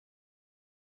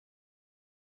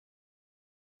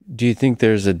Do you think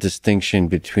there's a distinction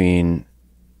between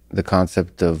the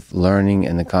concept of learning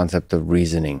and the concept of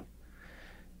reasoning?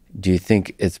 Do you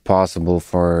think it's possible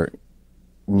for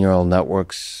neural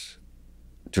networks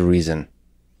to reason?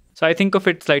 So I think of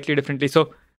it slightly differently.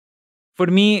 So for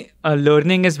me,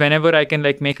 learning is whenever I can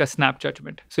like make a snap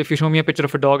judgment. So if you show me a picture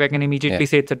of a dog, I can Yeah. immediately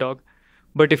say it's a dog.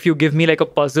 But if you give me like a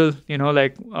puzzle,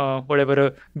 like whatever,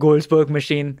 a Goldsberg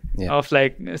machine Yeah. of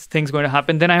like things going to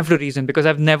happen, then I have to reason, because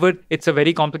it's a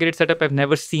very complicated setup. I've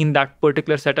never seen that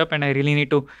particular setup, and I really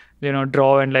need to,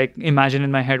 draw and like imagine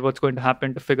in my head what's going to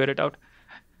happen to figure it out.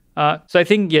 So I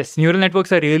think, yes, neural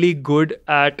networks are really good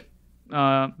at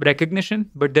recognition,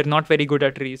 but they're not very good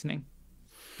at reasoning,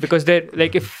 because they're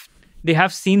like, if they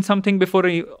have seen something before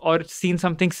or seen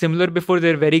something similar before,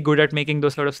 they're very good at making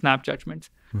those sort of snap judgments.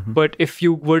 Mm-hmm. But if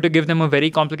you were to give them a very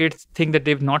complicated thing that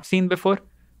they've not seen before,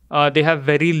 they have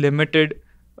very limited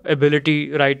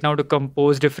ability right now to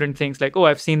compose different things. Like, oh,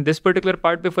 I've seen this particular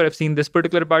part before, I've seen this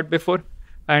particular part before,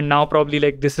 and now probably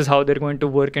like this is how they're going to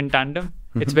work in tandem.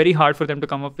 It's very hard for them to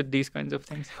come up with these kinds of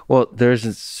things. Well, there's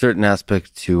a certain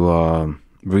aspect to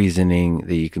reasoning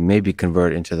that you can maybe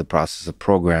convert into the process of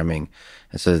programming.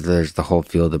 And so there's the whole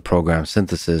field of program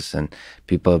synthesis, and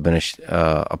people have been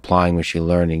applying machine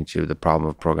learning to the problem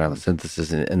of program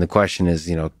synthesis. And the question is,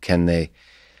 can they,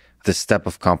 the step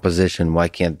of composition, why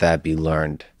can't that be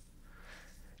learned?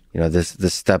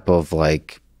 This step of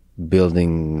like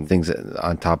building things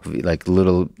on top of like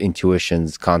little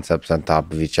intuitions, concepts on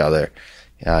top of each other.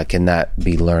 Can that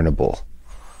be learnable?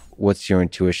 What's your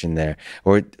intuition there?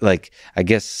 Or like, I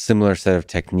guess similar set of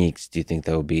techniques, do you think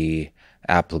that would be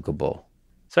applicable?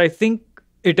 So I think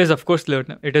it is, of course,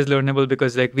 it is learnable,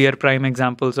 because like we are prime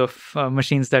examples of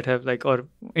machines that have like, or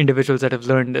individuals that have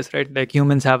learned this, right? Like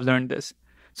humans have learned this.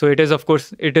 So it is, of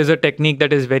course, it is a technique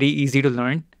that is very easy to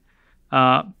learn.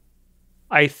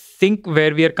 I think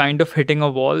where we are kind of hitting a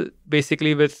wall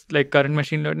basically with like current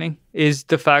machine learning is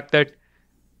the fact that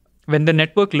when the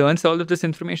network learns all of this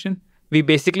information, we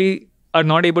basically are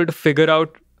not able to figure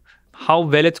out how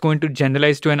well it's going to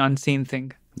generalize to an unseen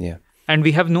thing. Yeah. And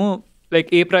we have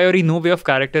a priori, no way of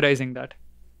characterizing that.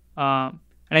 And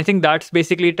I think that's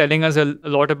basically telling us a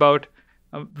lot about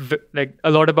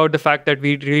the fact that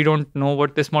we really don't know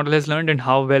what this model has learned and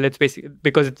how well it's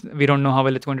we don't know how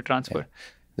well it's going to transfer.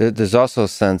 Yeah. There's also a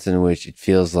sense in which it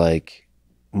feels like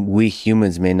we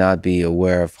humans may not be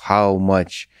aware of how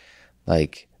much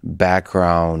like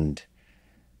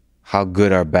how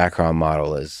good our background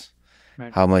model is,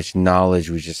 Right. how much knowledge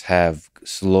we just have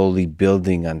slowly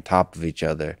building on top of each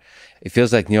other. It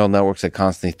feels like neural networks are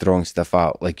constantly throwing stuff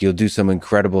out. Like you'll do some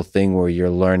incredible thing where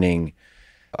you're learning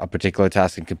a particular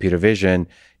task in computer vision,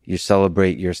 you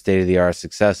celebrate your state-of-the-art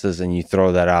successes and you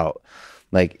throw that out.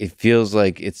 Like it feels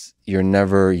like you're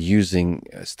never using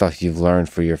stuff you've learned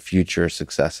for your future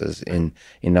successes in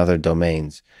other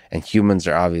domains. And humans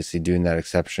are obviously doing that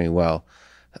exceptionally well.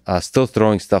 Still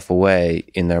throwing stuff away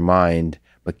in their mind,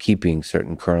 but keeping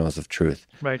certain kernels of truth.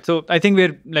 Right. So I think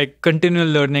we're like continual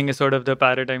learning is sort of the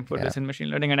paradigm for Yeah. this in machine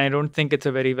learning. And I don't think it's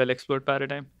a very well explored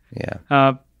paradigm.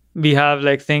 Yeah. We have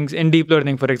like things in deep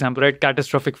learning, for example, right?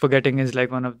 Catastrophic forgetting is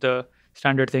like one of the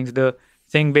standard things. The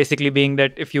thing basically being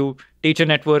that if you teach a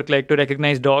network like to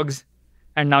recognize dogs,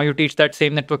 and now you teach that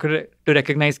same network to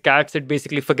recognize cats, it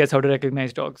basically forgets how to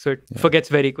recognize dogs. So it forgets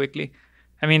very quickly.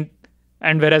 I mean,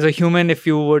 and whereas a human, if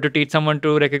you were to teach someone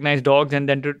to recognize dogs and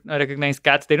then to recognize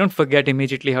cats, they don't forget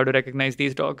immediately how to recognize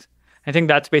these dogs. I think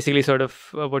that's basically sort of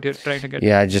what you're trying to get.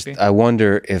 Yeah, I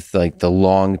wonder if like the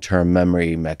long-term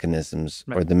memory mechanisms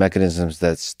or the mechanisms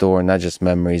that store not just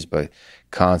memories but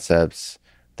concepts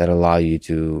that allow you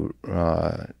to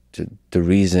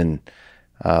reason,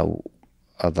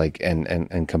 like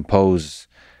and compose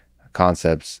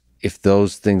concepts. If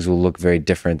those things will look very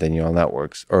different than neural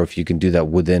networks, or if you can do that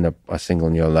within a single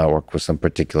neural network with some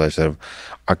particular sort of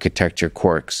architecture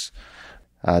quirks.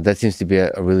 That seems to be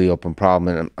a really open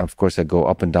problem. And of course, I go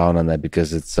up and down on that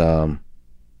because it's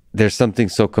there's something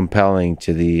so compelling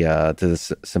to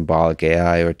the symbolic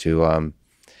AI or to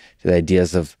the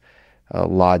ideas of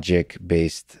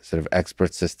logic-based sort of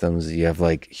expert systems. You have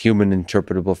like human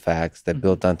interpretable facts that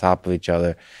built on top of each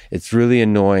other. It's really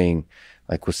annoying,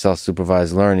 like with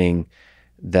self-supervised learning,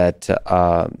 that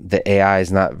the AI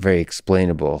is not very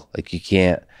explainable. Like you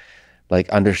can't like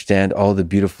understand all the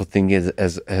beautiful thing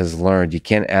has learned. You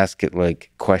can't ask it like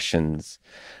questions.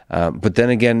 But then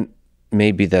again,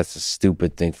 maybe that's a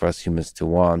stupid thing for us humans to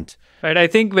want. Right. I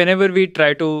think whenever we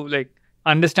try to like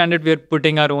understand it, we're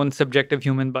putting our own subjective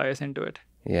human bias into it.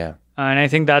 Yeah. And I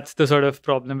think that's the sort of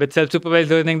problem with self-supervised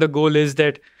learning. The goal is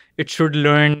that it should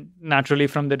learn naturally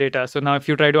from the data. So now if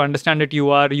you try to understand it,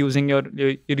 you're using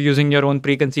your own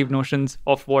preconceived notions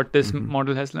of what this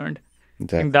model has learned. I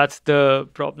think that's the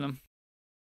problem.